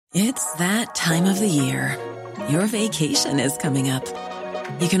It's that time of the year. Your vacation is coming up.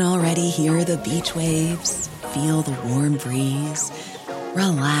 You can already hear the beach waves, feel the warm breeze,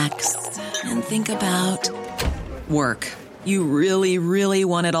 relax, and think about work. You really, really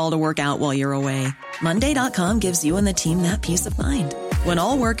want it all to work out while you're away. Monday.com gives you and the team that peace of mind. When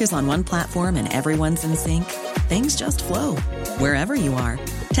all work is on one platform and everyone's in sync, things just flow. Wherever you are,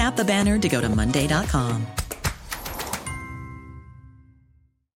 tap the banner to go to Monday.com.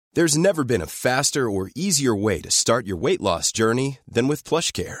 There's never been a faster or easier way to start your weight loss journey than with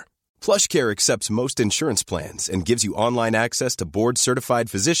PlushCare. PlushCare accepts most insurance plans and gives you online access to board-certified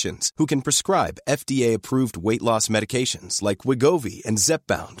physicians who can prescribe FDA-approved weight loss medications like Wegovy and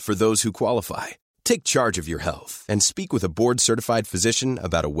Zepbound for those who qualify. Take charge of your health and speak with a board-certified physician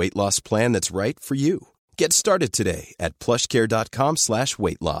about a weight loss plan that's right for you. Get started today at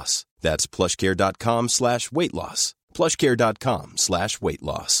plushcare.com/weight loss. That's plushcare.com/weight loss. plushcare.com/weight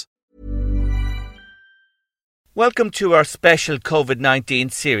loss. Welcome to our special COVID-19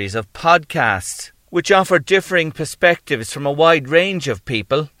 series of podcasts, which offer differing perspectives from a wide range of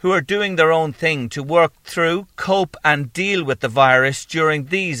people who are doing their own thing to work through, cope and deal with the virus during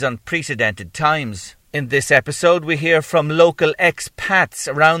these unprecedented times. In this episode, we hear from local expats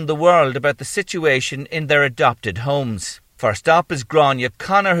around the world about the situation in their adopted homes. First up is Gráinne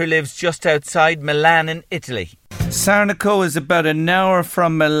Conor, who lives just outside Milan in Italy. Sarnico is about an hour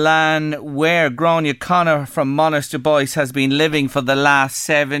from Milan, where Gráinne Conor from Monaster Boyce has been living for the last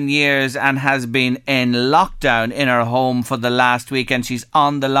 7 years and has been in lockdown in her home for the last week, and she's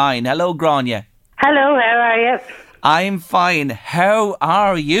on the line. Hello, Gráinne. Hello, how are you? I'm fine. How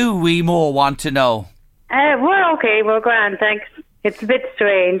are you, we more want to know? We're okay, we're grand, thanks. It's a bit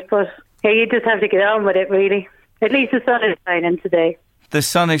strange, but you just have to get on with it, really. At least the sun is shining today. The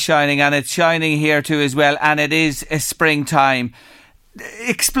sun is shining, and it's shining here too as well, and it is a springtime.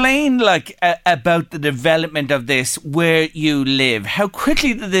 Explain about the development of this where you live. How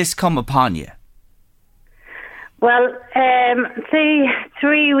quickly did this come upon you? Well, say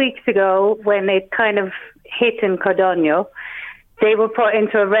 3 weeks ago, when it kind of hit in Cardogno, they were put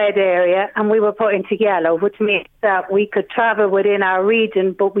into a red area and we were put into yellow, which means that we could travel within our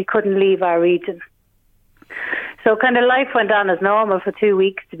region, but we couldn't leave our region. So kind of life went on as normal for 2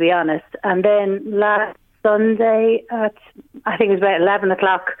 weeks, to be honest. And then last Sunday at, I think it was about 11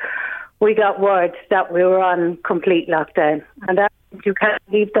 o'clock, we got word that we were on complete lockdown. And that means you can't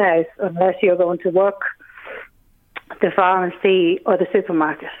leave the house unless you're going to work, the pharmacy or the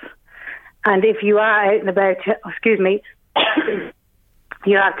supermarket. And if you are out and about,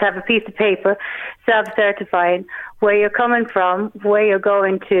 you have to have a piece of paper self-certifying where you're coming from, where you're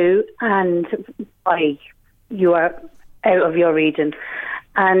going to, and why you are out of your region.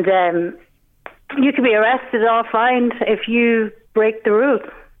 And you can be arrested or fined if you break the rule.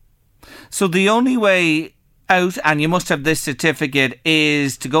 So the only way out, and you must have this certificate,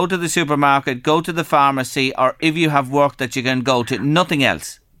 is to go to the supermarket, go to the pharmacy, or if you have work that you can go to, nothing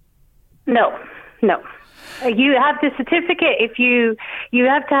else? No. You have the certificate if you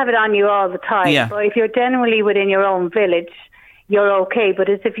have to have it on you all the time. Yeah. But if you're generally within your own village, you're okay. But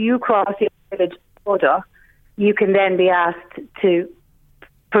if you cross your village border, you can then be asked to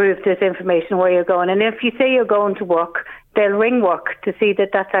prove this information where you're going. And if you say you're going to work, they'll ring work to see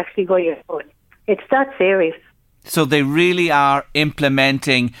that that's actually where you're going. It's that serious. So they really are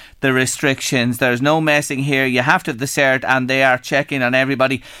implementing the restrictions. There's no messing here. You have to have the cert, and they are checking on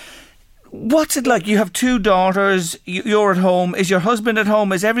everybody. What's it like? You have 2 daughters, you're at home. Is your husband at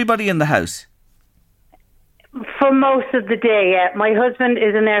home? Is everybody in the house? For most of the day, yeah. My husband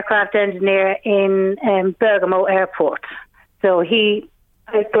is an aircraft engineer in Bergamo Airport. So he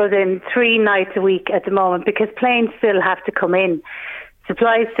goes in 3 nights a week at the moment because planes still have to come in.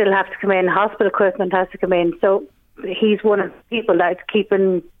 Supplies still have to come in. Hospital equipment has to come in. So he's one of the people that's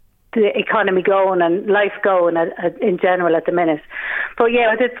keeping the economy going and life going in general at the minute. But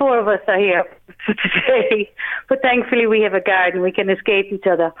yeah, the 4 of us are here for today. But thankfully we have a garden. We can escape each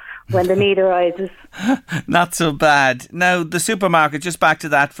other when the need arises. Not so bad. Now, the supermarket, just back to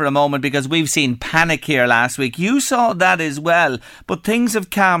that for a moment, because we've seen panic here last week. You saw that as well, but things have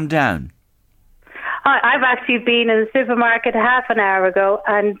calmed down. I've actually been in the supermarket half an hour ago,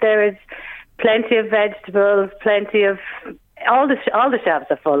 and there is plenty of vegetables, plenty of... All the shelves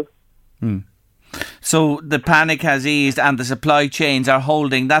are full. So the panic has eased and the supply chains are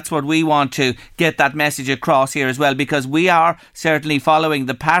holding. That's what we want to get that message across here as well, because we are certainly following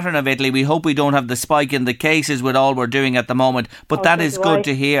the pattern of Italy. We hope we don't have the spike in the cases with all we're doing at the moment, but that is good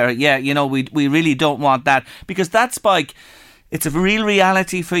to hear. Yeah, you know, we really don't want that, because that spike, it's a real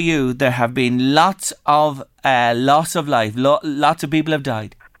reality for you. There have been lots of loss of life. Lots of people have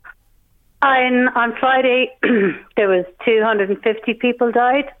died. On Friday, there was 250 people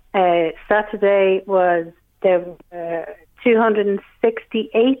died. Saturday there were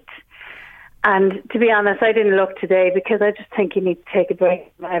 268. And to be honest, I didn't look today because I just think you need to take a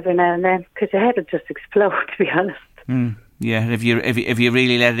break every now and then because your head will just explode, to be honest. Yeah, if you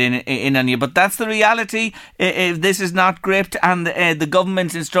really let it in on you. But that's the reality. If this is not gripped and the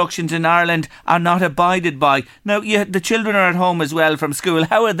government's instructions in Ireland are not abided by. Now, the children are at home as well from school.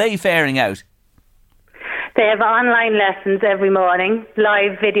 How are they faring out? They have online lessons every morning,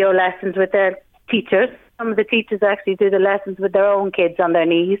 live video lessons with their teachers. Some of the teachers actually do the lessons with their own kids on their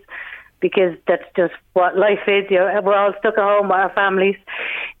knees, because that's just what life is. We're all stuck at home with our families.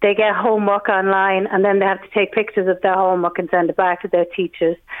 They get homework online and then they have to take pictures of their homework and send it back to their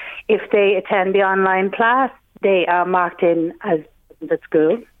teachers. If they attend the online class, they are marked in as at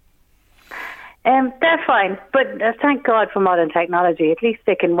school. They're fine, but thank God for modern technology. At least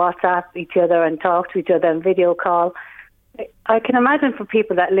they can WhatsApp each other and talk to each other and video call. I can imagine for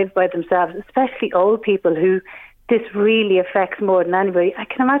people that live by themselves, especially old people who this really affects more than anybody, I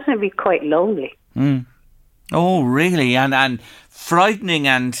can imagine it'd be quite lonely. Oh, really? And frightening,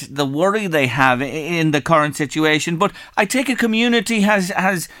 and the worry they have in the current situation. But I take a community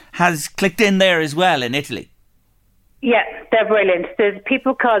has clicked in there as well in Italy. Yeah, they're brilliant. There's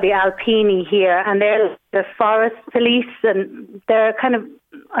people called the Alpini here, and they're the forest police, and they're kind of,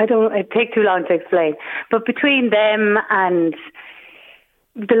 it'd take too long to explain. But between them and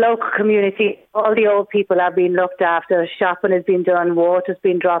the local community, all the old people are being looked after, shopping has been done, water's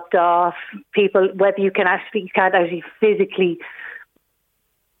been dropped off, people, whether you can't actually physically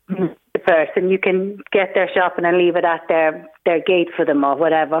the person, you can get their shopping and leave it at their gate for them or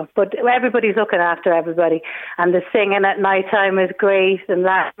whatever. But everybody's looking after everybody, and the singing at night time is great. And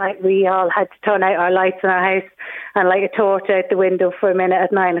last night we all had to turn out our lights in our house and light a torch out the window for a minute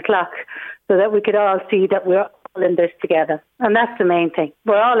at 9:00 so that we could all see that we're all in this together. And that's the main thing.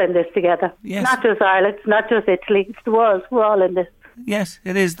 We're all in this together. Yes. Not just Ireland, not just Italy, it's the world. We're all in this. Yes,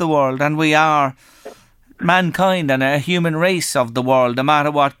 it is the world, and we are mankind and a human race of the world, no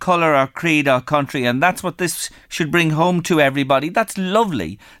matter what colour or creed or country, and that's what this should bring home to everybody. That's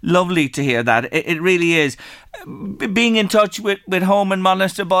lovely to hear that. It really is. Being in touch with home and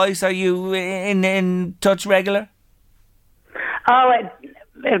Monaster Boys, are you in touch regular? Oh,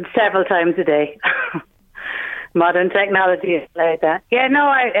 several times a day. Modern technology is like that. Yeah,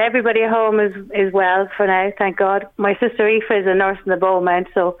 no, everybody at home is well for now, thank God. My sister Aoife is a nurse in the Beaumont,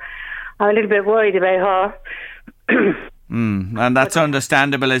 so I'm a little bit worried about her. And that's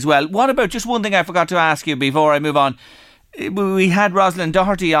understandable as well. What about, just one thing I forgot to ask you before I move on. We had Rosalind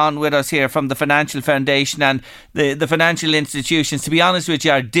Doherty on with us here from the Financial Foundation, and the financial institutions, to be honest with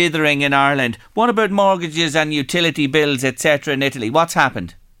you, are dithering in Ireland. What about mortgages and utility bills, etc. in Italy? What's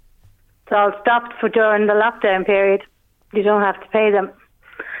happened? It's all stopped for during the lockdown period. You don't have to pay them.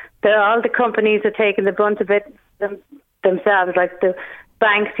 All the companies are taking the brunt of it themselves, like the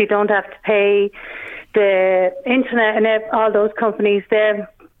banks. You don't have to pay. The internet and all those companies, they're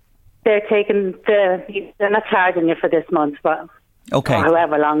taking they're not charging you for this month, but okay, or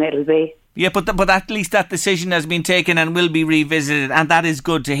however long it'll be. Yeah, but at least that decision has been taken and will be revisited, and that is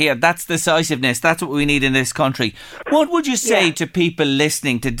good to hear. That's decisiveness. That's what we need in this country. What would you say to people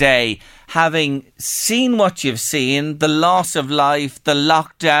listening today, having seen what you've seen, the loss of life, the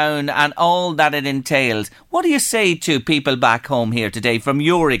lockdown and all that it entails? What do you say to people back home here today from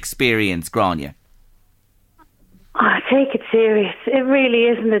your experience, Grania? Take it serious. It really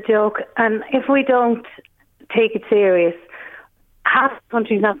isn't a joke. And if we don't take it serious, half the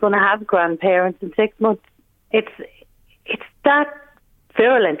country's not going to have grandparents in 6 months. It's that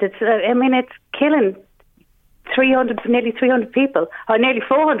virulent. It's killing nearly 300 people, or nearly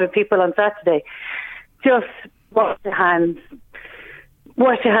 400 people on Saturday. Just wash your hands.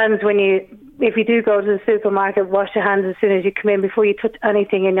 Wash your hands if you do go to the supermarket, wash your hands as soon as you come in before you touch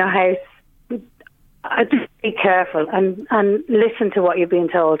anything in your house. Just be careful and listen to what you're being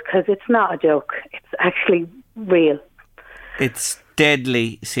told, because it's not a joke. It's actually real. It's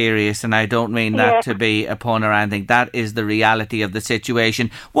deadly serious, and I don't mean that to be a pun or anything. That is the reality of the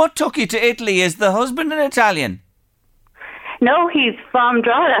situation. What took you to Italy? Is the husband an Italian? No, he's from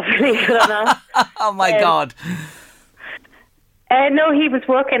Drogheda, believe it or not. Oh my God. No, he was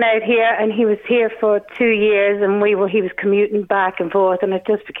working out here, and he was here for 2 years, and he was commuting back and forth, and it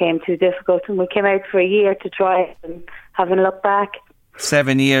just became too difficult, and we came out for a year to try it and haven't looked back.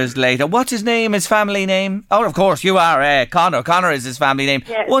 7 years later. What's his name, his family name? Oh, of course, you are Connor. Connor is his family name.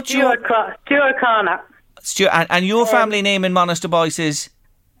 Yeah, Stuart Connor. And your family name in Monaster Boys is?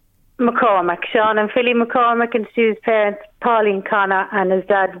 McCormack, Sean and Philly McCormack, and Stu's parents, Pauline Connor, and his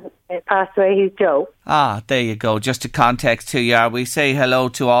dad passed away, he's Joe. Ah, there you go. Just a context who you are. We say hello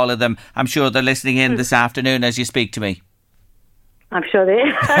to all of them. I'm sure they're listening in this afternoon as you speak to me. I'm sure they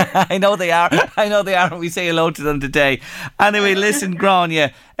are. I know they are. And we say hello to them today. Anyway, listen,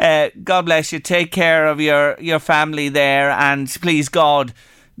 Grania, God bless you. Take care of your family there, and please God,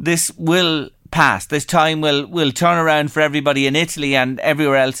 this will pass. This time will turn around for everybody in Italy and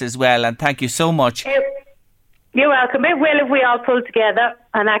everywhere else as well. And thank you so much. You're welcome. It will if we all pull together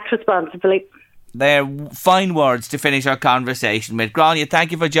and act responsibly. They're fine words to finish our conversation with. Grania,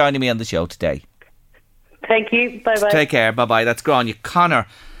 thank you for joining me on the show today. Thank you. Bye-bye. Take care. Bye-bye. That's Grania Connor,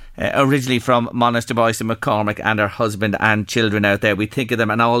 originally from Monasterboice and McCormack, and her husband and children out there. We think of them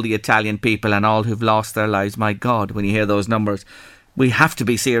and all the Italian people and all who've lost their lives. My God, when you hear those numbers, we have to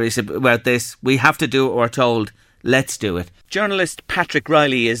be serious about this. We have to do what we're told. Let's do it. Journalist Patrick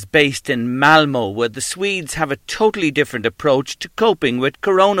Riley is based in Malmo, where the Swedes have a totally different approach to coping with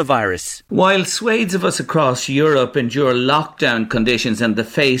coronavirus. While swathes of us across Europe endure lockdown conditions in the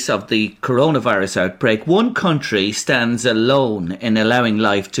face of the coronavirus outbreak, one country stands alone in allowing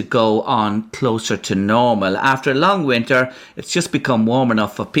life to go on closer to normal. After a long winter, it's just become warm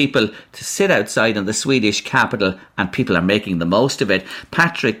enough for people to sit outside in the Swedish capital, and people are making the most of it.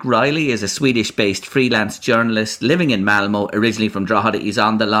 Patrick Riley is a Swedish-based freelance journalist living in Malmo, originally from Drogheda. He's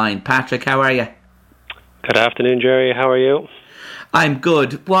on the line. Patrick, how are you? Good afternoon, Jerry. How are you? I'm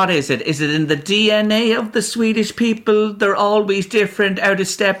good. What is it? Is it in the DNA of the Swedish people? They're always different, out of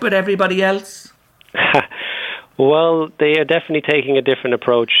step with everybody else? Well, they are definitely taking a different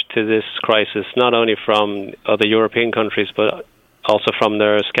approach to this crisis, not only from other European countries, but also from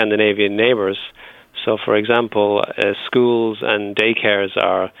their Scandinavian neighbours. So, for example, schools and daycares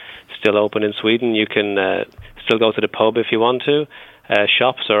are still open in Sweden. You can still go to the pub if you want to.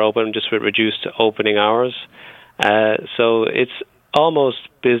 Shops are open just with reduced opening hours. So it's almost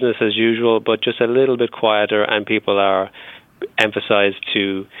business as usual, but just a little bit quieter, and people are emphasised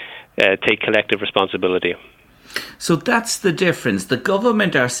to take collective responsibility. So that's the difference. The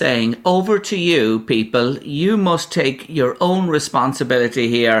government are saying, over to you, people, you must take your own responsibility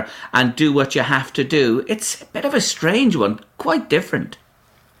here and do what you have to do. It's a bit of a strange one, quite different.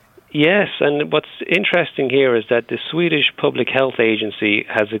 Yes, and what's interesting here is that the Swedish Public Health Agency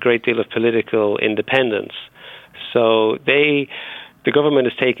has a great deal of political independence. So the government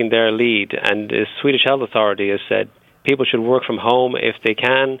is taking their lead, and the Swedish Health Authority has said people should work from home if they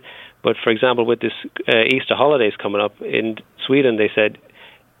can. But, for example, with this Easter holidays coming up in Sweden, they said,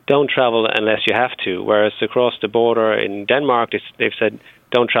 don't travel unless you have to. Whereas across the border in Denmark, they've said,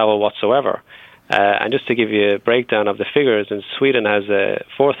 don't travel whatsoever. And just to give you a breakdown of the figures, in Sweden has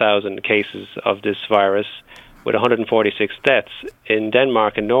 4,000 cases of this virus with 146 deaths. In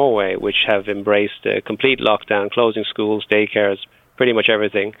Denmark and Norway, which have embraced a complete lockdown, closing schools, daycares, pretty much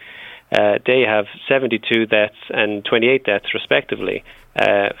everything, they have 72 deaths and 28 deaths respectively.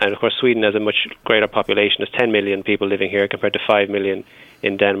 And of course Sweden has a much greater population. There's 10 million people living here compared to 5 million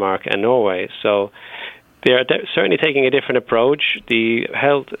in Denmark and Norway. So they're certainly taking a different approach. The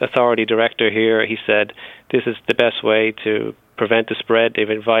health authority director here, he said this is the best way to prevent the spread. They've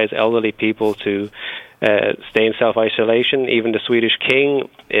advised elderly people to stay in self-isolation. Even the Swedish king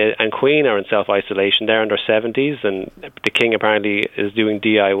and queen are in self-isolation. They're in their 70s, and the king apparently is doing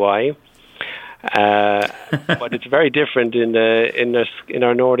DIY. But it's very different in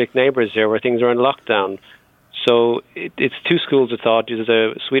our Nordic neighbours here, where things are in lockdown. So it's two schools of thought. There's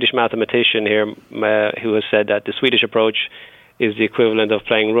a Swedish mathematician here who has said that the Swedish approach is the equivalent of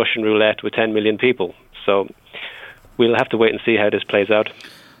playing Russian roulette with 10 million people. So we'll have to wait and see how this plays out.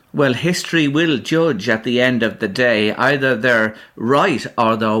 Well, history will judge at the end of the day. Either they're right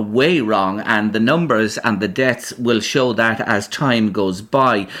or they're way wrong, and the numbers and the deaths will show that as time goes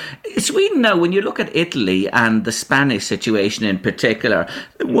by. Sweden now, when you look at Italy and the Spanish situation in particular,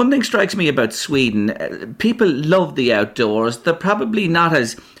 one thing strikes me about Sweden, people love the outdoors. They're probably not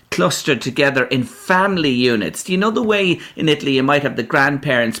as clustered together in family units. Do you know the way in Italy you might have the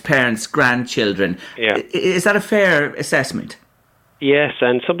grandparents, parents, grandchildren? Yeah. Is that a fair assessment? Yes,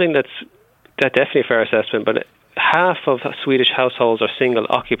 and something that's definitely a fair assessment, but half of Swedish households are single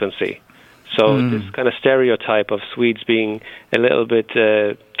occupancy. So this kind of stereotype of Swedes being a little bit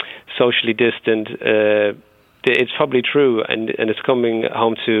socially distant, it's probably true, and it's coming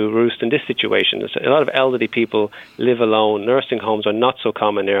home to roost in this situation. A lot of elderly people live alone. Nursing homes are not so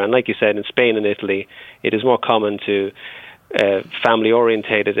common here, and like you said, in Spain and Italy, it is more common to family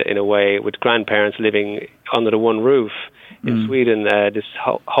orientated in a way, with grandparents living under the one roof. In Sweden, this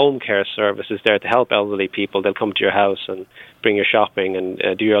home care service is there to help elderly people. They'll come to your house and bring your shopping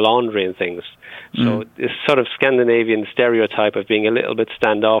and do your laundry and things. So this sort of Scandinavian stereotype of being a little bit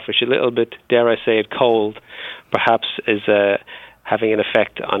standoffish, a little bit, dare I say it, cold, perhaps is having an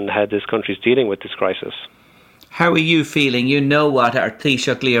effect on how this country is dealing with this crisis. How are you feeling? You know what our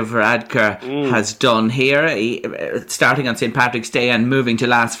Taoiseach Leo Varadkar has done here, starting on St. Patrick's Day and moving to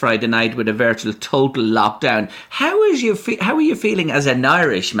last Friday night with a virtual total lockdown. How are you feeling as an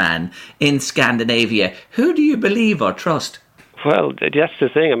Irishman in Scandinavia? Who do you believe or trust? Well, that's the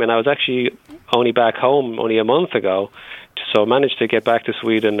thing. I mean, I was actually only back home only a month ago, so I managed to get back to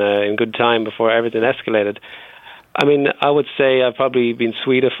Sweden in good time before everything escalated. I mean, I would say I've probably been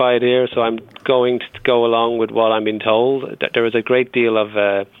Swedified here, so I'm going to go along with what I'm being told. There is a great deal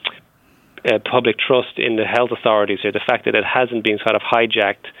of public trust in the health authorities here. The fact that it hasn't been sort of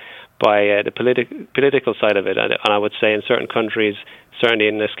hijacked by the political side of it. And I would say in certain countries, certainly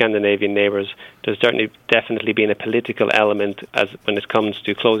in the Scandinavian neighbours, there's definitely been a political element as when it comes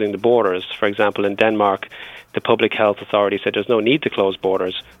to closing the borders. For example, in Denmark, the public health authority said there's no need to close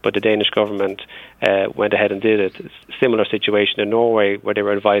borders, but the Danish government went ahead and did it. Similar situation in Norway, where they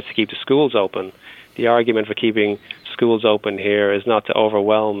were advised to keep the schools open. The argument for keeping schools open here is not to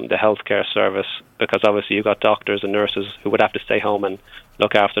overwhelm the healthcare service, because obviously you've got doctors and nurses who would have to stay home and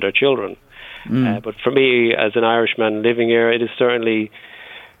look after their children. But for me, as an Irishman living here, it is certainly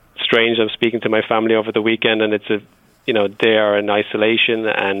strange. I'm speaking to my family over the weekend, and they are in isolation,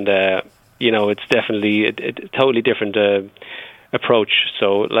 and it's definitely a totally different approach.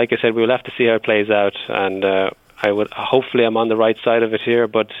 So, like I said, we'll have to see how it plays out, and hopefully I'm on the right side of it here,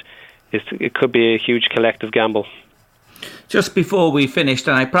 but it could be a huge collective gamble. Just before we finished,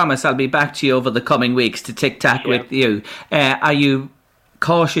 and I promise I'll be back to you over the coming weeks to tic-tac with you, are you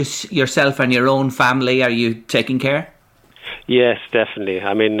cautious yourself and your own family? Are you taking care? Yes, definitely.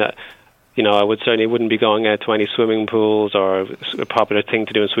 I mean, I wouldn't be going to any swimming pools, or a popular thing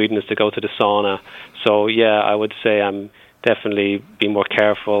to do in Sweden is to go to the sauna. So, I would say I'm definitely being more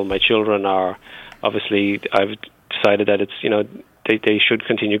careful. My children are, obviously, I've decided that it's, they should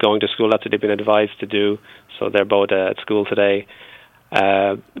continue going to school. That's what they've been advised to do. So they're both at school today.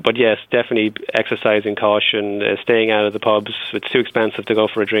 But yes, definitely exercising caution, staying out of the pubs. It's too expensive to go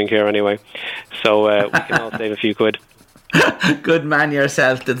for a drink here anyway. So we can all save a few quid. Good man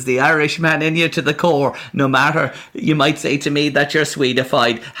yourself. That's the Irishman in you to the core. No matter, you might say to me that you're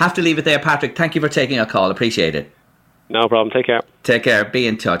Swedified. Have to leave it there, Patrick. Thank you for taking a call. Appreciate it. No problem. Take care. Take care. Be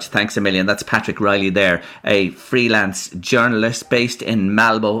in touch. Thanks a million. That's Patrick Riley there, a freelance journalist based in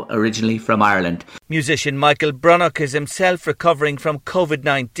Malbo, originally from Ireland. Musician Michael Brunnock is himself recovering from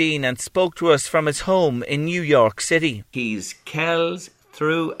COVID-19 and spoke to us from his home in New York City. He's Kells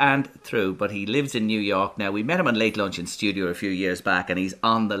through and through, but he lives in New York now. We met him on Late Lunch in studio a few years back, and he's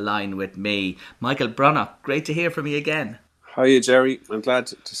on the line with me. Michael Brunnock, great to hear from you again. How are you, Jerry? I'm glad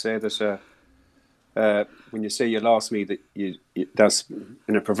to say that when you say you lost me, that you that's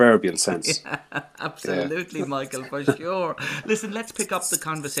in a proverbial sense. Yeah, absolutely, Michael, for sure. Listen, let's pick up the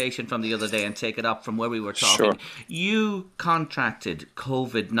conversation from the other day and take it up from where we were talking. Sure. You contracted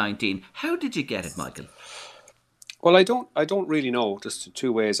COVID-19. How did you get it, Michael? Well, I don't really know. Just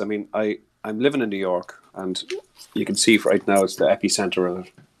two ways. I mean, I'm living in New York, and you can see right now it's the epicenter of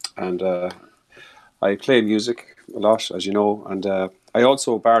it. And I play music a lot, as you know, and I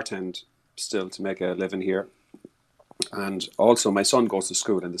also bartend still to make a living here. And also my son goes to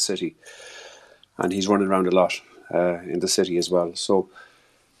school in the city, and he's running around a lot in the city as well. So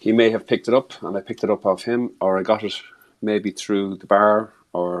he may have picked it up, and I picked it up off him, or I got it maybe through the bar,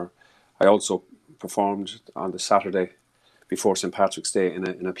 or I also performed on the Saturday before St. Patrick's Day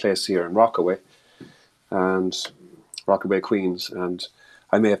in a place here in Rockaway, and Rockaway, Queens, and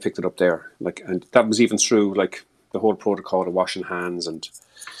I may have picked it up there. And that was even through the whole protocol of washing hands and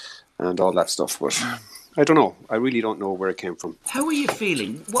all that stuff. But I don't know. I really don't know where it came from. How were you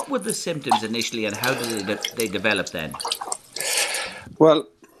feeling? What were the symptoms initially, and how did they develop then? Well,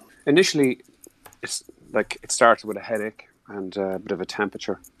 initially, it started with a headache and a bit of a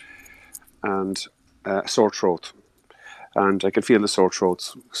temperature and a sore throat. And I could feel the sore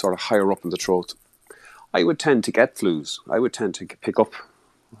throat sort of higher up in the throat. I would tend to get flus. I would tend to pick up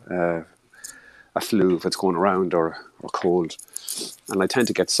a flu if it's going around, or cold. And I tend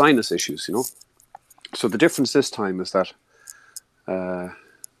to get sinus issues, So the difference this time is that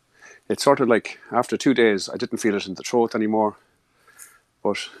it's sort of like after 2 days, I didn't feel it in the throat anymore.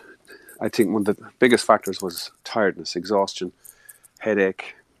 But I think one of the biggest factors was tiredness, exhaustion,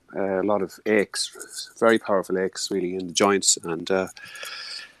 headache, a lot of aches, very powerful aches, really, in the joints, and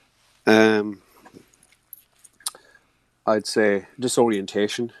I'd say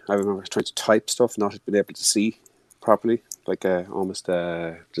disorientation. I remember trying to type stuff, not being able to see properly, like almost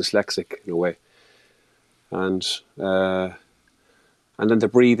dyslexic in a way, and then the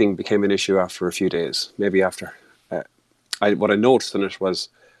breathing became an issue after a few days. Maybe after what I noticed in it was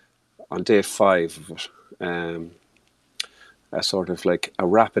on day 5 of it, a sort of like a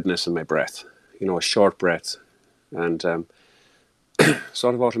rapidness in my breath, a short breath, and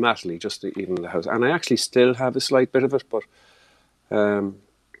sort of automatically, just even in the house. And I actually still have a slight bit of it, but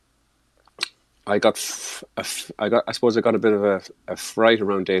I suppose I got a bit of a fright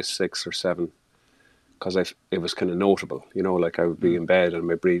around day 6 or 7, because it was kind of notable, like I would be in bed and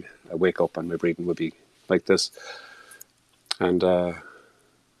I wake up and my breathing would be like this. And I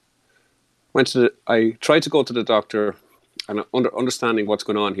tried to go to the doctor, and understanding what's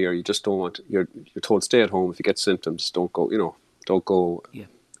going on here, you just don't want, you're told stay at home. If you get symptoms, don't go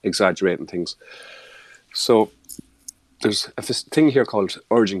exaggerating things. So there's a thing here called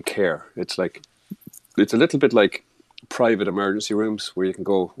urgent care. It's a little bit like private emergency rooms where you can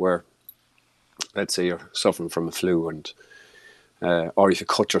go where, let's say you're suffering from a flu, and or if you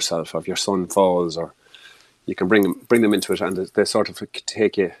cut yourself, or if your son falls, or you can bring them into it, and they sort of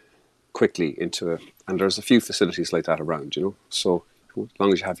take you quickly into it. And there's a few facilities like that around, So as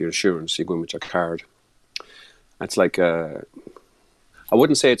long as you have your insurance, you go in with your card. It's like I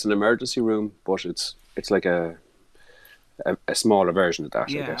wouldn't say it's an emergency room, but it's like a smaller version of that.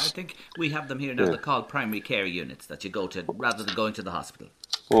 Yeah, I guess. I think we have them here now. They're called primary care units that you go to rather than going to the hospital.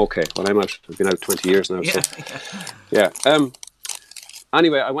 Okay, well I've been out 20 years now. Yeah, so. Yeah.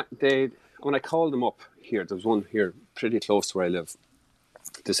 Anyway, when I called them up here, there's one here pretty close to where I live.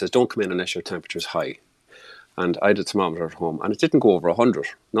 They says don't come in unless your temperature's high, and I did a thermometer at home, and it didn't go over 100,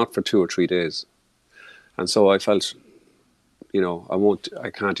 not for 2 or 3 days, and so I felt, I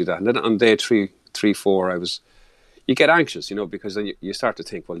can't do that. And then on day 3, 4, you get anxious, because then you start to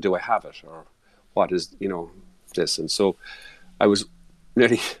think, well, do I have it, or what is, this, and so I was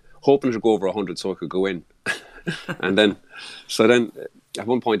nearly hoping to go over 100 so I could go in. And then at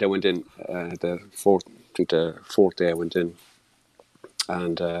one point I went in, the fourth day I went in,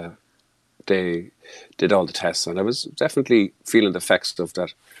 and they did all the tests, and I was definitely feeling the effects of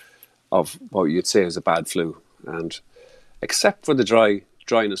that, of what you'd say is a bad flu. And except for the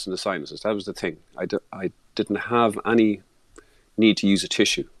dryness in the sinuses, that was the thing. I didn't have any need to use a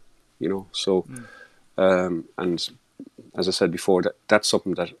tissue, so and as I said before, that's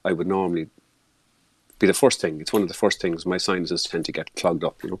something that I would normally be the first thing. It's one of the first things. My sinuses tend to get clogged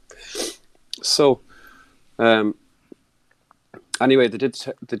up, So, anyway, they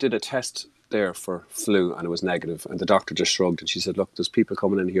did a test there for flu, and it was negative. And the doctor just shrugged, and she said, "Look, there's people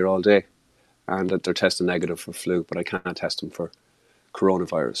coming in here all day, and that they're testing negative for flu, but I can't test them for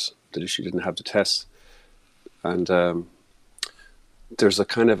coronavirus." She didn't have the tests, and there's a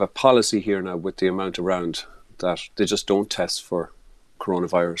kind of a policy here now with the amount around, that they just don't test for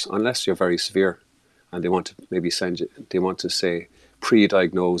coronavirus unless you're very severe, and they want to maybe they want to say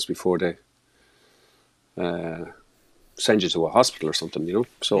pre-diagnose before they send you to a hospital or something,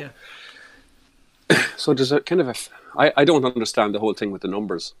 So, so there's a kind of I don't understand the whole thing with the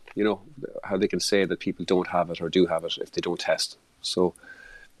numbers, how they can say that people don't have it or do have it if they don't test. So,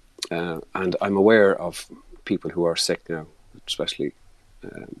 and I'm aware of people who are sick now, especially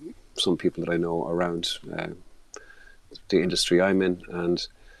some people that I know around the industry I'm in, and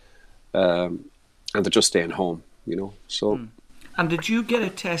they're just staying home, So. And did you get a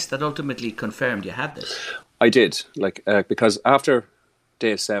test that ultimately confirmed you had this? I did, because after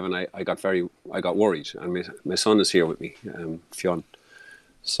day 7, I got worried, and my son is here with me, Fionn.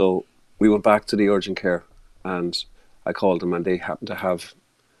 So we went back to the urgent care, and I called them, and they happened to have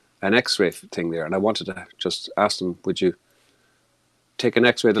an X-ray thing there, and I wanted to just ask them, would you take an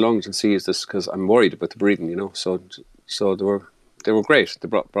X-ray of the lungs and see, is this, because I'm worried about the breathing, So they were great. They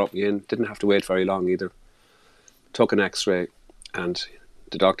brought me in. Didn't have to wait very long either. Took an X-ray, and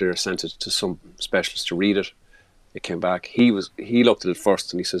the doctor sent it to some specialist to read it. It came back. He looked at it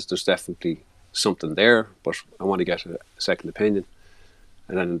first, and he says, "There's definitely something there, but I want to get a second opinion."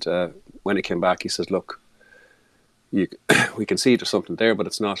 And then when it came back, he says, "Look, we can see there's something there, but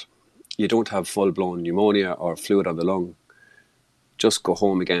it's not. You don't have full-blown pneumonia or fluid on the lung. Just go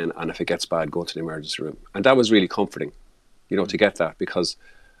home again, and if it gets bad, go to the emergency room." And that was really comforting, to get that, because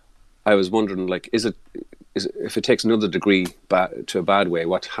I was wondering, is it if it takes another degree to a bad way,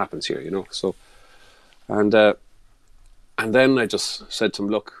 what happens here, So, and then I just said to him,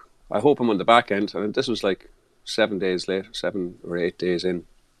 "Look, I hope I'm on the back end." And this was 7 days later, 7 or 8 days in,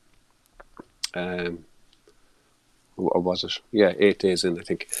 Or was it? Yeah, 8 days in, I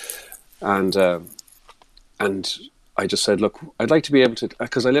think. And I just said, look, I'd like to be able to,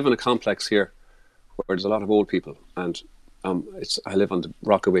 because I live in a complex here where there's a lot of old people, and I live on the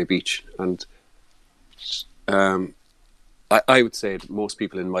Rockaway Beach, and I would say that most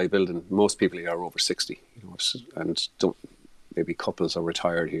people in my building, most people here are over 60, and maybe couples are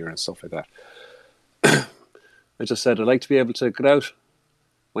retired here and stuff like that. I just said, I'd like to be able to get out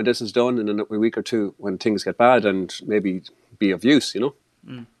when this is done in a week or two, when things get bad, and maybe be of use,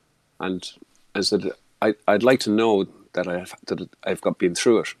 And I said, I'd like to know that I've been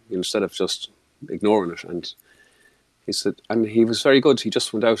through it, instead of just ignoring it. And he said, and he was very good. He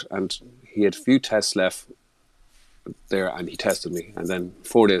just went out and he had a few tests left there, and he tested me. And then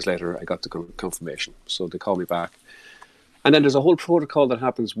 4 days later, I got the confirmation. So they called me back. And then there's a whole protocol that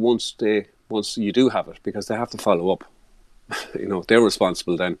happens once you do have it, because they have to follow up. They're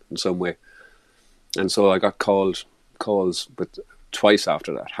responsible then in some way. And so I got calls twice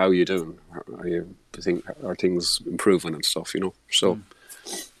after that. How are you doing? Are things improving and stuff, So,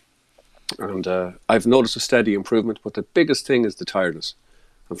 and I've noticed a steady improvement, but the biggest thing is the tiredness.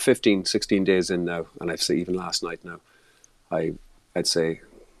 I'm 15, 16 days in now, and I've said even last night now, I'd say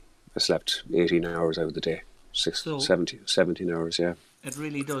I slept 18 hours out of the day, 17 hours, yeah. It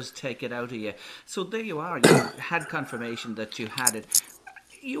really does take it out of you. So there you are. You had confirmation that you had it.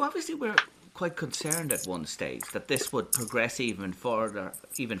 You obviously were quite concerned at one stage that this would progress even further,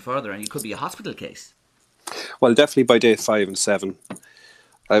 and it could be a hospital case. Well, definitely by day 5 and 7,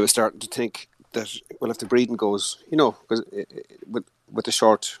 I was starting to think that, well, if the breathing goes, because with the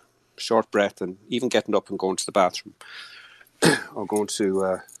short breath, and even getting up and going to the bathroom, or going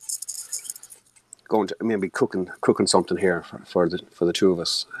to maybe cooking something here for the two of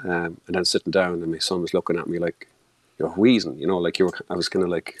us, and then sitting down, and my son was looking at me like, you're wheezing, like I was kind of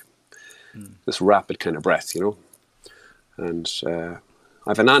like this rapid kind of breath, and I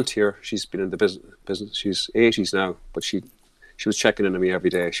have an aunt here. She's been in the business. She's 80s now, but she was checking in on me every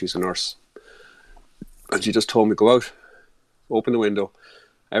day. She's a nurse, and she just told me, go out, open the window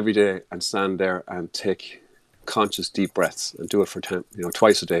every day and stand there and take conscious deep breaths, and do it for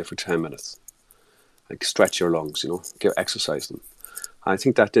twice a day for 10 minutes. Like, stretch your lungs, exercise them. And I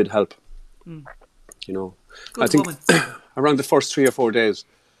think that did help. Good I think woman. Around the first 3 or 4 days,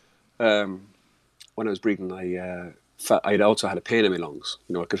 when I was breathing, I'd also had a pain in my lungs.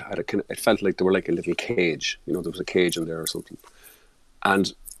 It felt like they were like a little cage. There was a cage in there or something.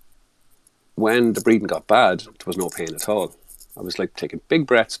 And when the breathing got bad, there was no pain at all. I was like taking big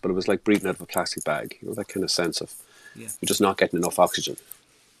breaths, but it was like breathing out of a plastic bag. That kind of sense of you're just not getting enough oxygen.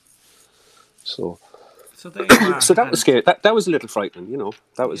 So there you are. So that was scary. That was a little frightening,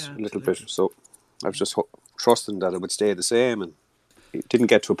 That was a little bit. So I was just trusting that it would stay the same, and it didn't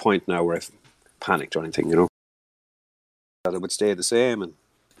get to a point now where I panicked or anything, That it would stay the same, and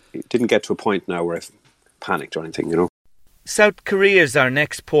it didn't get to a point now where I panicked or anything, South Korea is our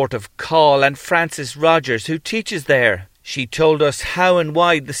next port of call, and Frances Rogers, who teaches there, she told us how and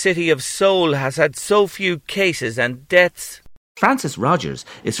why the city of Seoul has had so few cases and deaths. Frances Rogers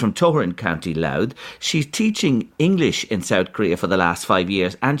is from Torin, County Louth. She's teaching English in South Korea for the last 5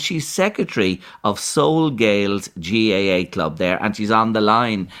 years, and she's secretary of Seoul Gales GAA Club there, and she's on the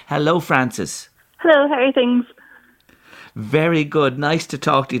line. Hello, Frances. Hello, how are things? Very good. Nice to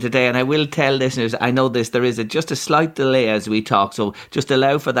talk to you today. And I will tell listeners, I know there is just a slight delay as we talk, so just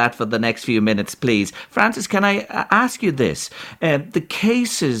allow for that for the next few minutes, please. Frances, can I ask you this? The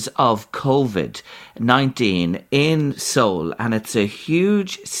cases of COVID-19 in Seoul, and it's a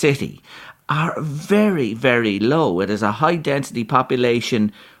huge city, are very, very low. It is a high-density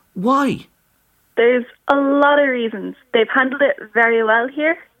population. Why? There's a lot of reasons. They've handled it very well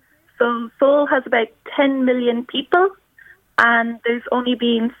here. So Seoul has about 10 million people, and there's only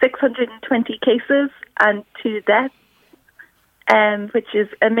been 620 cases and 2 deaths, which is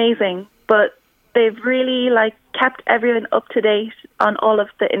amazing. But they've really kept everyone up to date on all of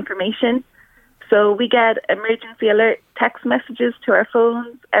the information. So we get emergency alert text messages to our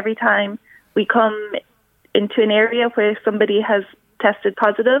phones every time we come into an area where somebody has tested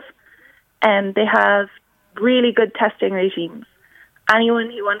positive. And they have really good testing regimes. Anyone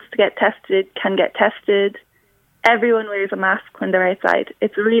who wants to get tested can get tested. Everyone wears a mask when they're outside.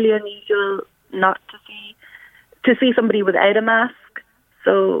 It's really unusual not to see somebody without a mask.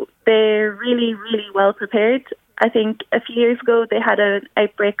 So they're really, really well prepared. I think a few years ago they had an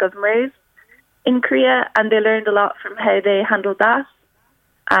outbreak of MERS in Korea, and they learned a lot from how they handled that.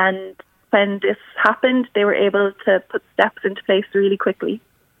 And when this happened, they were able to put steps into place really quickly.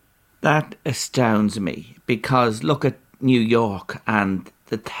 That astounds me, because look at New York and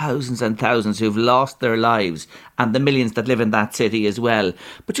the thousands and thousands who've lost their lives and the millions that live in that city as well.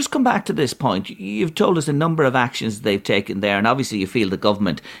 But just come back to this point. You've told us a number of actions they've taken there, and obviously you feel the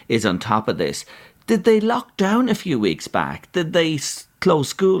government is on top of this. Did they lock down a few weeks back? Did they close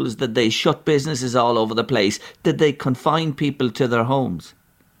schools? Did they shut businesses all over the place? Did they confine people to their homes?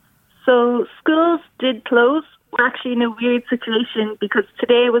 So schools did close. We're actually in a weird situation because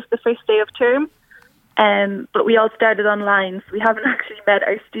today was the first day of term, but we all started online, so we haven't actually met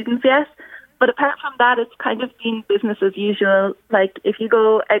our students yet. But apart from that, it's kind of been business as usual. Like if you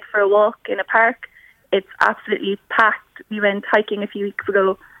go out for a walk in a park, it's absolutely packed. We went hiking a few weeks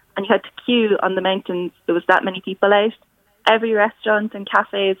ago and you had to queue on the mountains. There was that many people out. Every restaurant and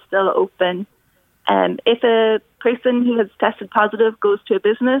cafe is still open. If a person who has tested positive goes to a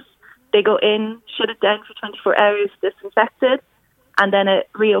business, they go in, shut it down for 24 hours, disinfect it, and then it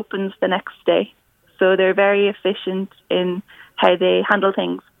reopens the next day. So they're very efficient in how they handle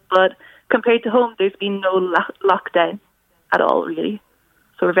things. But compared to home, there's been no lockdown at all, really.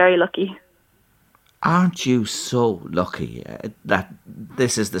 So we're very lucky. Aren't you so lucky that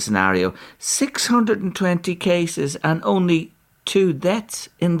this is the scenario? 620 cases and only 2 deaths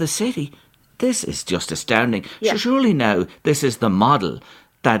in the city. This is just astounding. Yeah. So surely now this is the model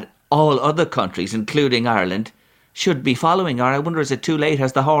that all other countries, including Ireland, should be following. Or I wonder, is it too late?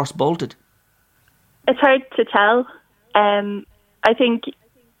 Has the horse bolted? It's hard to tell. I think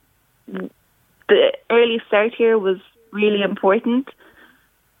the early start here was really important.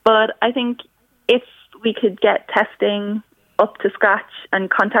 But I think if we could get testing up to scratch and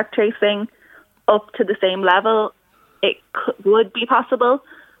contact tracing up to the same level, it would be possible.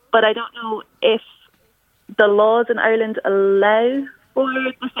 But I don't know if the laws in Ireland allow for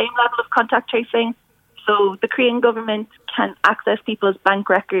the same level of contact tracing. So the Korean government can access people's bank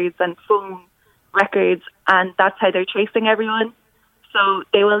records and phone records, and that's how they're tracing everyone. So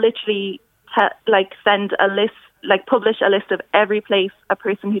they will literally send a list, publish a list of every place a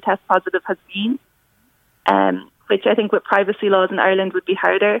person who tests positive has been, which I think with privacy laws in Ireland would be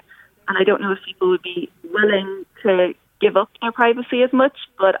harder. And I don't know if people would be willing to give up their privacy as much,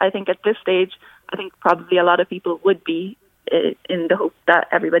 but I think at this stage, I think probably a lot of people would be in the hope that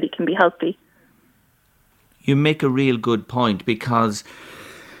everybody can be healthy. You make a real good point because,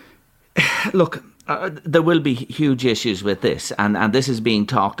 look, there will be huge issues with this, and this is being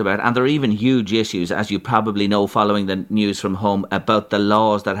talked about, and there are even huge issues, as you probably know, following the news from home, about the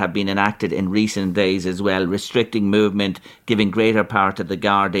laws that have been enacted in recent days as well, restricting movement, giving greater power to the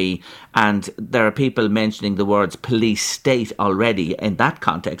Gardaí, and there are people mentioning the words police state already in that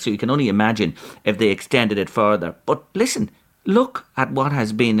context, so you can only imagine if they extended it further. But listen, look at what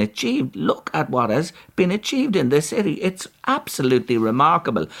has been achieved. Look at what has been achieved in this city. It's absolutely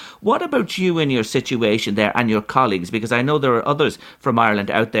remarkable. What about you in your situation there and your colleagues? Because I know there are others from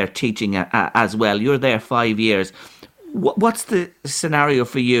Ireland out there teaching as well. You're there 5 years. What's the scenario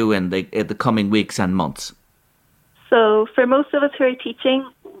for you in the coming weeks and months? So for most of us who are teaching,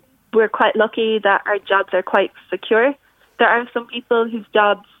 we're quite lucky that our jobs are quite secure. There are some people whose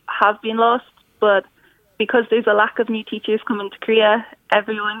jobs have been lost, but because there's a lack of new teachers coming to Korea,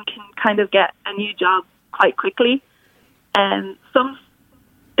 everyone can kind of get a new job quite quickly.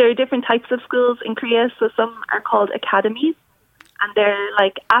 There are different types of schools in Korea, so some are called academies, and they're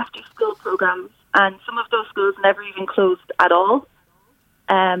like after-school programs, and some of those schools never even closed at all.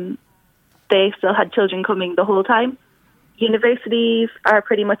 They still had children coming the whole time. Universities are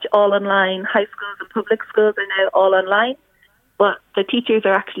pretty much all online. High schools and public schools are now all online. But the teachers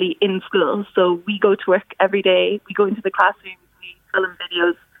are actually in school. So we go to work every day. We go into the classrooms. We film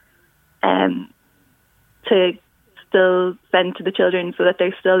videos to still send to the children so that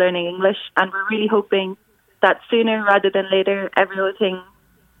they're still learning English. And we're really hoping that sooner rather than later, everything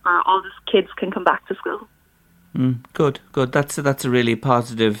or all these kids can come back to school. Good. That's a really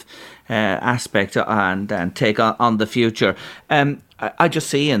positive aspect and take on the future. I just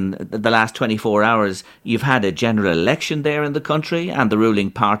see in the last 24 hours you've had a general election there in the country and the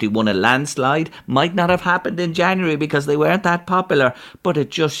ruling party won a landslide. Might not have happened in January because they weren't that popular, but it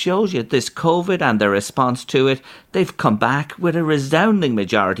just shows you this COVID and their response to it. They've come back with a resounding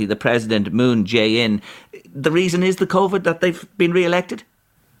majority. The President, Moon Jae-in. The reason is the COVID that they've been re-elected?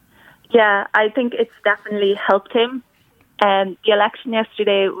 Yeah, I think it's definitely helped him. The election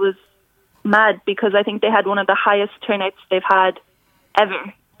yesterday was mad because I think they had one of the highest turnouts they've had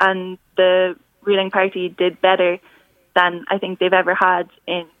ever, and the ruling party did better than I think they've ever had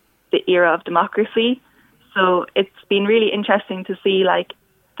in the era of democracy. So it's been really interesting to see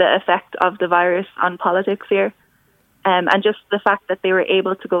the effect of the virus on politics here, and just the fact that they were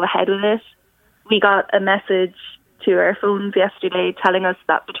able to go ahead with it. We got a message to our phones yesterday telling us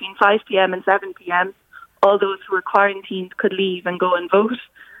that between 5 p.m. and 7 p.m, all those who were quarantined could leave and go and vote.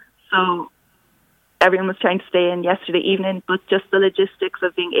 So everyone was trying to stay in yesterday evening, but just the logistics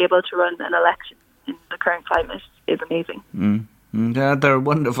of being able to run an election in the current climate is amazing. Yeah, they're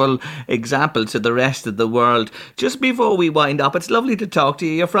wonderful examples to the rest of the world. Just before we wind up, it's lovely to talk to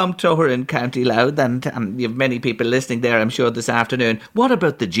you. You're from Toher in County Louth, and you have many people listening there, I'm sure, this afternoon. What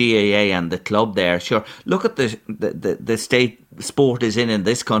about the GAA and the club there? Sure, look at the state sport is in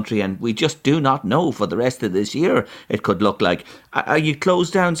this country, and we just do not know for the rest of this year it could look like. Are you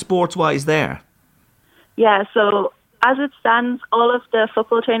closed down sports-wise there? Yeah, so as it stands, all of the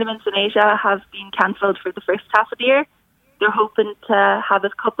football tournaments in Asia have been cancelled for the first half of the year. They're hoping to have a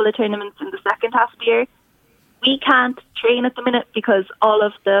couple of tournaments in the second half of the year. We can't train at the minute because all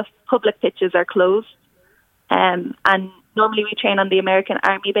of the public pitches are closed. And normally we train on the American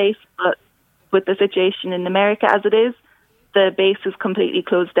Army base, but with the situation in America as it is, the base is completely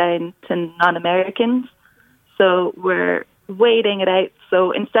closed down to non-Americans. So we're waiting it out. So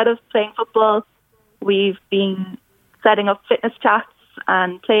instead of playing football, we've been setting up fitness chats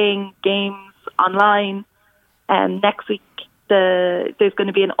and playing games online. And next week, there's going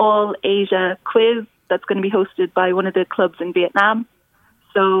to be an all-Asia quiz that's going to be hosted by one of the clubs in Vietnam.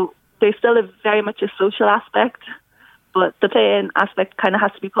 So there's still very much a social aspect, but the playing aspect kind of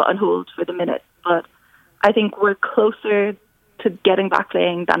has to be put on hold for the minute. But I think we're closer to getting back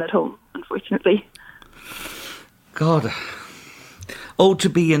playing than at home, unfortunately. God. Oh, to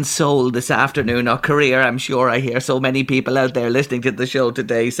be in Seoul this afternoon, or Korea. I'm sure I hear so many people out there listening to the show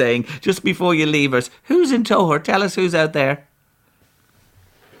today saying, just before you leave us, who's in Toher? Tell us who's out there.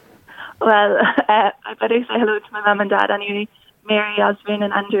 Well, I better say hello to my mum and dad anyway. Mary, Osborne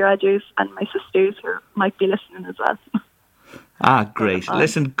and Andrew Rogers, and my sisters who might be listening as well. Ah, great.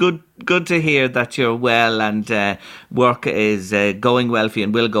 Listen, good to hear that you're well and work is going well for you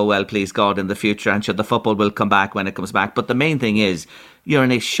and will go well, please God, in the future. And sure, the football will come back when it comes back. But the main thing is, you're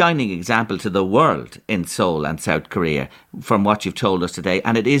a shining example to the world in Seoul and South Korea from what you've told us today.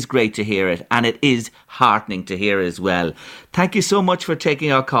 And it is great to hear it. And it is heartening to hear as well. Thank you so much for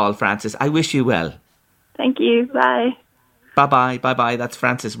taking our call, Frances. I wish you well. Thank you. Bye. Bye-bye. Bye-bye. That's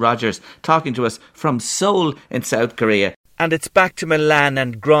Frances Rogers talking to us from Seoul in South Korea. And it's back to Milan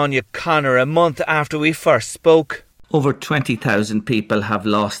and Grania Connor a month after we first spoke. Over 20,000 people have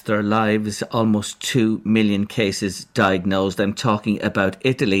lost their lives, almost 2 million cases diagnosed. I'm talking about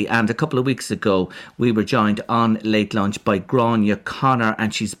Italy. And a couple of weeks ago, we were joined on Late Lunch by Grania Connor,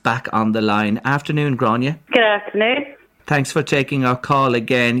 and she's back on the line. Afternoon, Grania. Good afternoon. Thanks for taking our call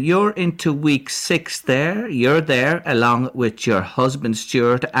again. You're into week 6 there. You're there along with your husband,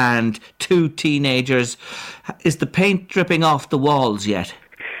 Stuart, and 2 teenagers. Is the paint dripping off the walls yet?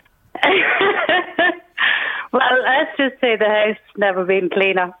 Well, let's just say the house has never been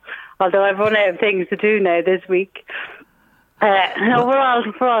cleaner, although I've run out of things to do now this week. No, we're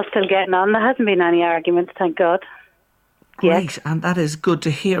all still getting on. There hasn't been any arguments, thank God. Great, Yes. and that is good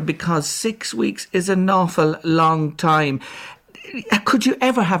to hear because 6 weeks is an awful long time. Could you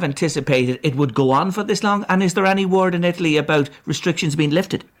ever have anticipated it would go on for this long? And is there any word in Italy about restrictions being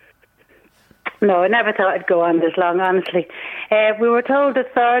lifted? No, I never thought it'd go on this long, honestly. We were told the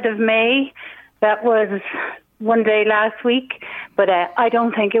 3rd of May. That was one day last week, but I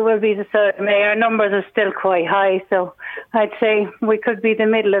don't think it will be the 3rd of May. Our numbers are still quite high, so I'd say we could be the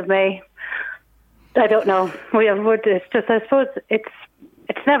middle of May. I don't know. It's just, I suppose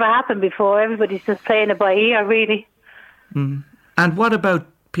it's never happened before. Everybody's just playing it by ear, really. Mm. And what about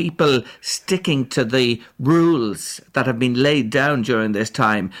people sticking to the rules that have been laid down during this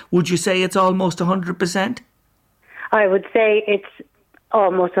time? Would you say it's almost 100%? I would say it's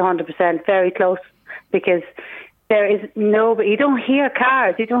almost 100%, very close, because there is nobody. You don't hear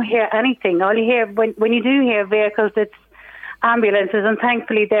cars, you don't hear anything. All you hear, when you do hear vehicles, it's ambulances, and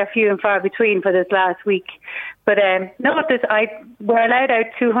thankfully they're few and far between for this last week. But we're allowed out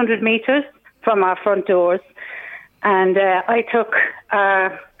 200 metres from our front doors, and I took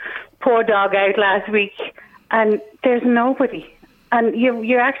our poor dog out last week, and there's nobody. And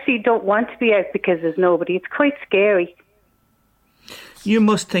you actually don't want to be out because there's nobody. It's quite scary. You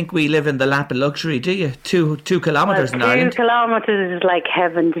must think we live in the lap of luxury, do you? 2 kilometres in Ireland. 2 kilometres is like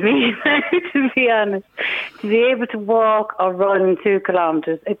heaven to me, to be honest. To be able to walk or run 2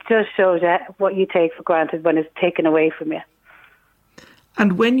 kilometres, it just shows you what you take for granted when it's taken away from you.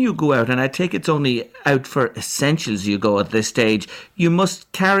 And when you go out, and I take it's only out for essentials you go at this stage, you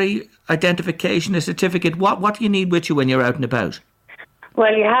must carry identification, a certificate. What do you need with you when you're out and about?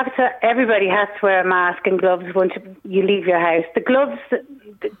 Well, everybody has to wear a mask and gloves once you leave your house. The gloves,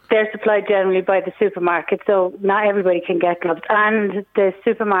 they're supplied generally by the supermarket, so not everybody can get gloves. And the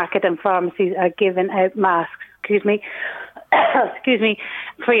supermarket and pharmacies are giving out masks, excuse me,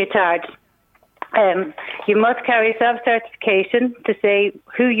 free of charge. You must carry self-certification to say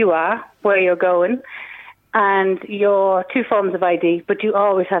who you are, where you're going, and your 2 forms of ID, but you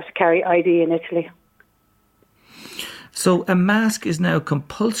always have to carry ID in Italy. So a mask is now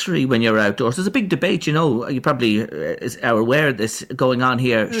compulsory when you're outdoors. There's a big debate, you probably are aware of this going on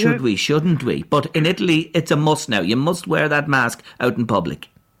here. Mm-hmm. Should we, shouldn't we? But in Italy, it's a must now. You must wear that mask out in public.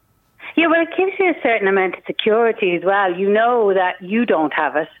 Yeah, well, it gives you a certain amount of security as well. You know that you don't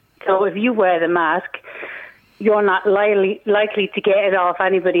have it. So if you wear the mask, you're not likely to get it off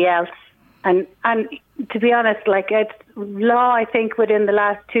anybody else. And to be honest, it's law, I think, within the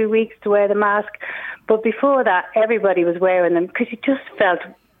last 2 weeks to wear the mask. But before that, everybody was wearing them because you just felt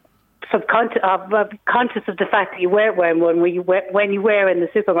conscious of the fact that you weren't wearing one when you were in the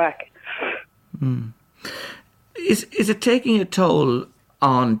supermarket. Mm. Is it taking a toll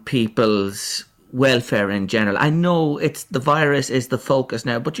on people's welfare in general? I know the virus is the focus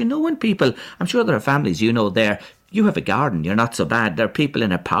now, but when people, I'm sure there are families, there, you have a garden, you're not so bad. There are people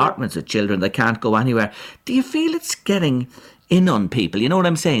in apartments with children that can't go anywhere. Do you feel it's getting in on people? You know what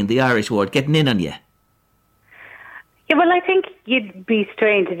I'm saying? The Irish word, getting in on you. Yeah, well, I think you'd be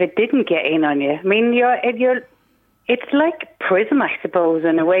strange if it didn't get in on you. I mean, it's like prison, I suppose,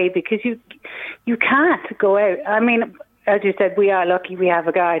 in a way, because you can't go out. I mean, as you said, we are lucky we have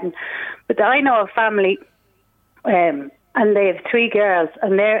a garden. But I know a family, and they have 3 girls,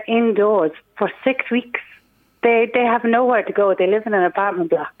 and they're indoors for 6 weeks. They have nowhere to go. They live in an apartment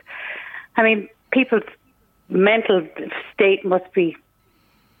block. I mean, people's mental state must be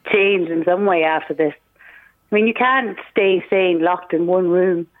changed in some way after this. I mean, you can't stay sane locked in one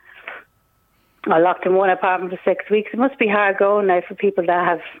room or locked in one apartment for 6 weeks. It must be hard going now for people that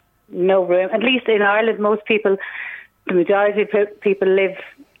have no room. At least in Ireland, most people, the majority of people live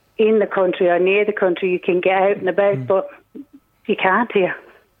in the country or near the country. You can get out and about, but you can't here.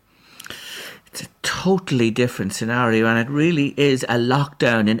 It's a totally different scenario, and it really is a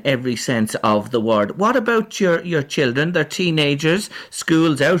lockdown in every sense of the word. What about your children? They're teenagers,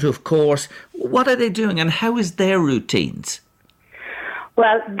 school's out, of course. What are they doing, and how is their routines?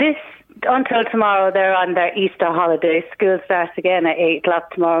 Well, until tomorrow, they're on their Easter holiday. School starts again at 8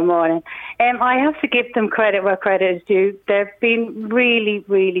 o'clock tomorrow morning. I have to give them credit where credit is due. They've been really,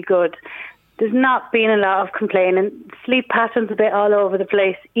 really good. There's not been a lot of complaining. Sleep patterns a bit all over the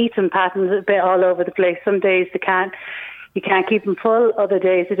place. Eating patterns a bit all over the place. Some days you can't keep them full. Other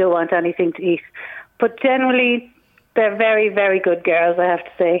days they don't want anything to eat. But generally, they're very, very good girls, I have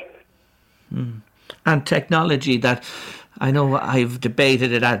to say. And technology that, I know I've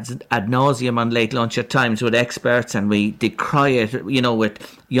debated it ad nauseum on Late Lunch at times with experts, and we decry it,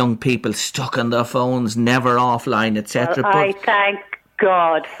 with young people stuck on their phones, never offline, etc. I thank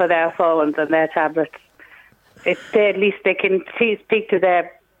God for their phones and their tablets. At least they can speak to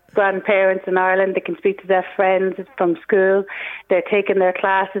their grandparents in Ireland. They can speak to their friends from school. They're taking their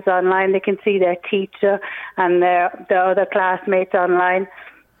classes online. They can see their teacher and their other classmates online.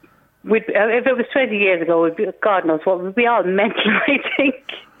 If it was 20 years ago, God knows what, we'd be all mental, I think.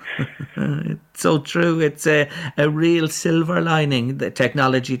 It's so true. It's a real silver lining, the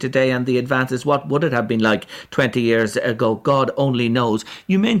technology today and the advances. What would it have been like 20 years ago? God only knows.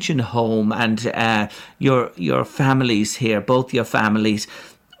 You mentioned home and your families here, both your families.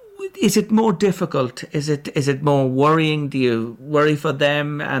 Is it more difficult? Is it more worrying? Do you worry for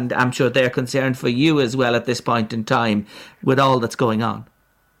them? And I'm sure they're concerned for you as well at this point in time with all that's going on.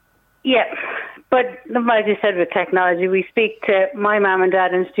 Yeah, but as you said with technology, we speak to my mum and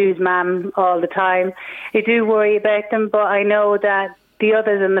dad and Stu's mum all the time. I do worry about them, but I know that the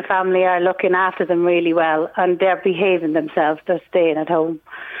others in the family are looking after them really well and they're behaving themselves. They're staying at home.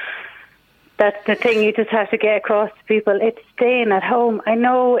 That's the thing you just have to get across to people. It's staying at home. I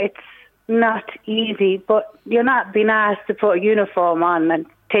know it's not easy, but you're not being asked to put a uniform on and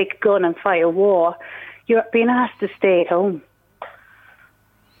take a gun and fight a war. You're being asked to stay at home.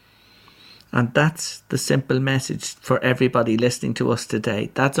 And that's the simple message for everybody listening to us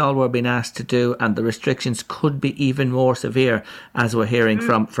today. That's all we're being asked to do, and the restrictions could be even more severe, as we're hearing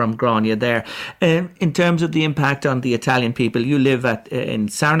from Grania there. In terms of the impact on the Italian people, you live in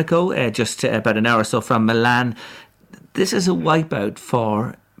Sarnico, just about an hour or so from Milan. This is a wipeout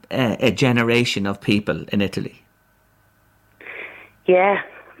for a generation of people in Italy. Yeah.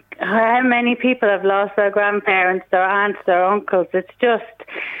 How many people have lost their grandparents, their aunts, their uncles? It's just...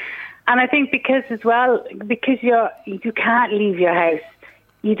 And I think because you can't leave your house.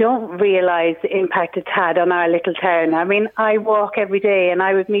 you don't realise the impact it's had on our little town. I mean, I walk every day and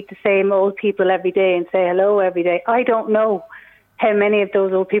I would meet the same old people every day and say hello every day. I don't know how many of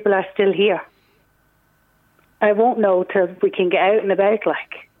those old people are still here. I won't know till we can get out and about.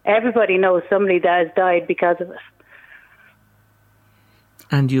 Like, everybody knows somebody that has died because of it.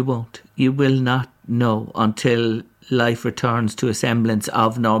 And you won't. You will not know until life returns to a semblance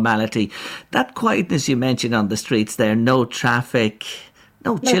of normality. That quietness you mentioned on the streets there, no traffic,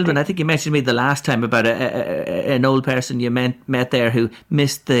 no children. I think you mentioned to me the last time about an old person you met there who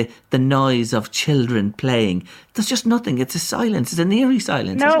missed the noise of children playing. There's just nothing. It's a silence. It's an eerie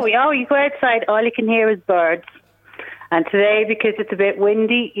silence. No, you go outside, all you can hear is birds. And today, because it's a bit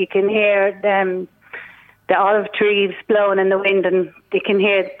windy, you can hear the olive trees blowing in the wind, and you can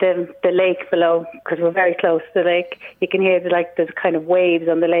hear the lake below, because we're very close to the lake. You can hear there's kind of waves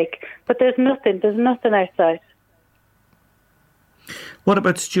on the lake, but there's nothing outside. What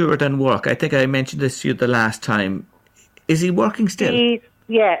about Stuart and work? I think I mentioned this to you the last time. Is he working still? He's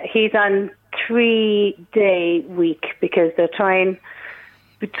on 3-day week, because they're trying,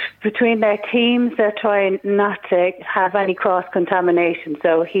 between their teams, they're trying not to have any cross-contamination.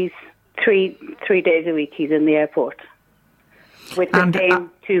 So he's 3 days a week he's in the airport with the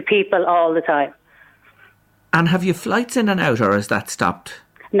same 2 people all the time. And have you flights in and out, or has that stopped?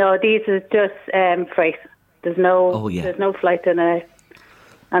 No, these are just freight. There's no flight in and out.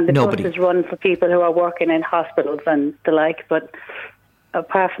 And the buses run for people who are working in hospitals and the like, but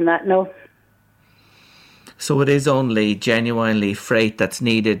apart from that, no. So it is only genuinely freight that's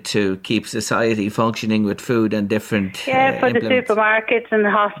needed to keep society functioning with food and different for the supermarkets and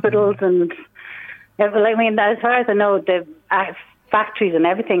the hospitals and... I mean, as far as I know, the factories and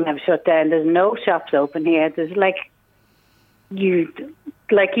everything have shut down. There's no shops open here. There's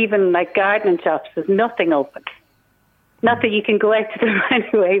even gardening shops, there's nothing open. Not that you can go out to them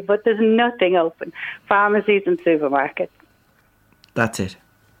anyway, but there's nothing open. Pharmacies and supermarkets. That's it.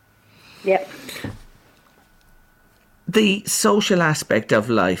 Yep. The social aspect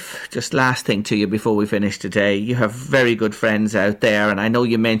of life, just last thing to you before we finish today. You have very good friends out there, and I know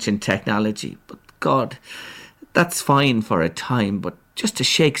you mentioned technology, but God, that's fine for a time, but just to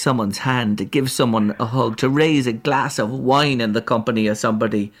shake someone's hand, to give someone a hug, to raise a glass of wine in the company of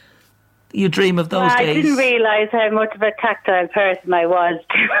somebody, you dream of those days. I didn't realise how much of a tactile person I was.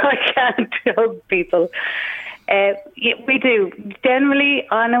 I can't hug people. We do. Generally,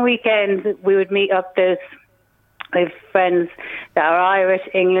 on a weekend, we would meet up. I have friends that are Irish,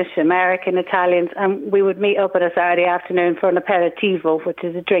 English, American, Italians, and we would meet up on a Saturday afternoon for an aperitivo, which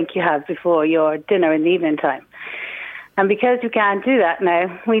is a drink you have before your dinner in the evening time. And because we can't do that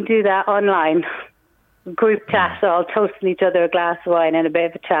now, we do that online. Group chat, all toasting each other a glass of wine and a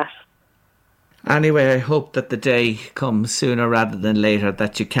bit of a chat. Anyway, I hope that the day comes sooner rather than later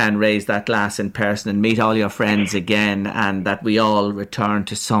that you can raise that glass in person and meet all your friends again, and that we all return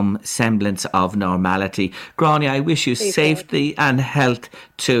to some semblance of normality. Gráinne, I wish you safety and health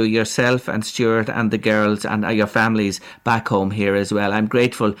to yourself and Stuart and the girls and your families back home here as well. I'm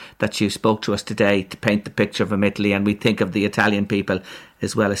grateful that you spoke to us today to paint the picture from Italy, and we think of the Italian people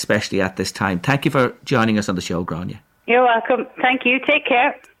as well, especially at this time. Thank you for joining us on the show, Gráinne. You're welcome. Thank you. Take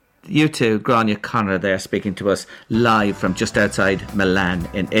care. You too, Gráinne Conor there, speaking to us live from just outside Milan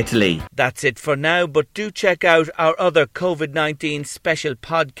in Italy. That's it for now, but do check out our other COVID-19 special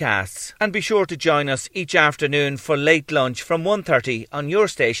podcasts, and be sure to join us each afternoon for Late Lunch from 1:30 on your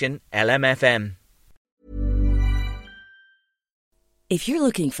station LMFM. If you're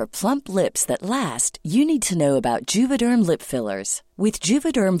looking for plump lips that last, you need to know about Juvederm lip fillers. With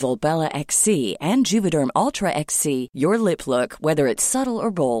Juvederm Volbella XC and Juvederm Ultra XC, your lip look, whether it's subtle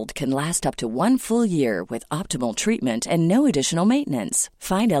or bold, can last up to 1 full year with optimal treatment and no additional maintenance.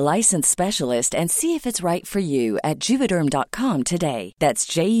 Find a licensed specialist and see if it's right for you at Juvederm.com today. That's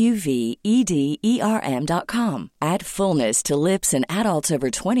JUVEDERM.com. Add fullness to lips in adults over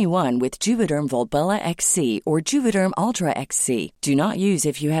 21 with Juvederm Volbella XC or Juvederm Ultra XC. Do not use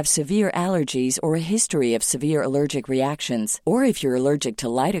if you have severe allergies or a history of severe allergic reactions, or if you're allergic to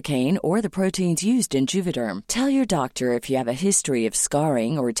lidocaine or the proteins used in Juvederm. Tell your doctor if you have a history of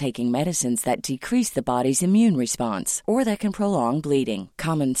scarring or taking medicines that decrease the body's immune response or that can prolong bleeding.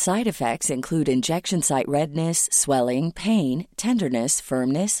 Common side effects include injection site redness, swelling, pain, tenderness,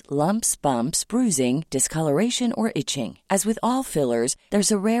 firmness, lumps, bumps, bruising, discoloration, or itching. As with all fillers,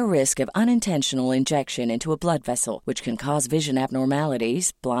 there's a rare risk of unintentional injection into a blood vessel, which can cause vision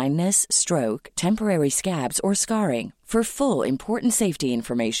abnormalities, blindness, stroke, temporary scabs, or scarring. For full, important safety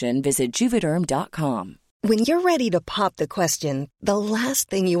information, visit Juvederm.com. When you're ready to pop the question, the last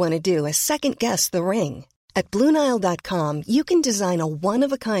thing you want to do is second-guess the ring. At BlueNile.com, you can design a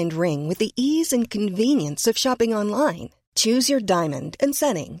one-of-a-kind ring with the ease and convenience of shopping online. Choose your diamond and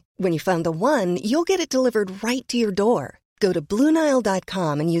setting. When you find the one, you'll get it delivered right to your door. Go to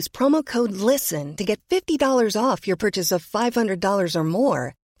BlueNile.com and use promo code LISTEN to get $50 off your purchase of $500 or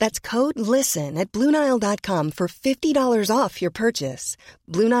more. That's code LISTEN at BlueNile.com for $50 off your purchase.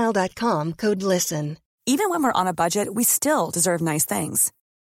 BlueNile.com, code LISTEN. Even when we're on a budget, we still deserve nice things.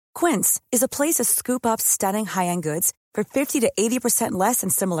 Quince is a place to scoop up stunning high-end goods for 50 to 80% less than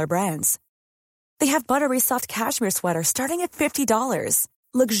similar brands. They have buttery soft cashmere sweaters starting at $50,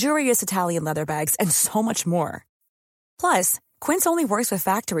 luxurious Italian leather bags, and so much more. Plus, Quince only works with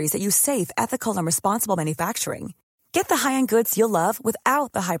factories that use safe, ethical, and responsible manufacturing. Get the high-end goods you'll love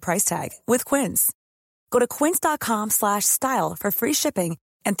without the high price tag with Quince. Go to quince.com/style for free shipping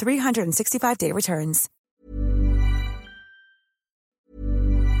and 365-day returns.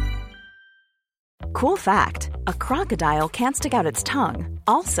 Cool fact, a crocodile can't stick out its tongue.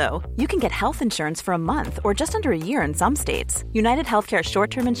 Also, you can get health insurance for a month or just under a year in some states. United Healthcare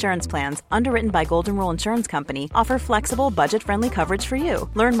short-term insurance plans, underwritten by Golden Rule Insurance Company, offer flexible, budget-friendly coverage for you.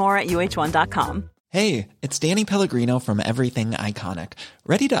 Learn more at UH1.com. Hey, it's Danny Pellegrino from Everything Iconic.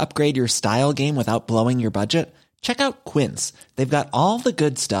 Ready to upgrade your style game without blowing your budget? Check out Quince. They've got all the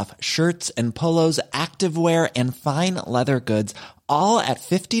good stuff, shirts and polos, activewear, and fine leather goods, all at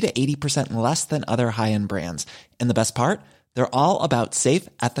 50 to 80% less than other high-end brands. And the best part? They're all about safe,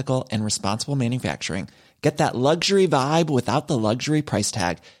 ethical, and responsible manufacturing. Get that luxury vibe without the luxury price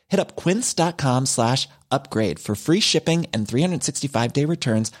tag. Hit up quince.com/upgrade for free shipping and 365-day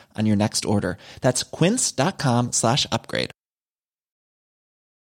returns on your next order. That's quince.com/upgrade.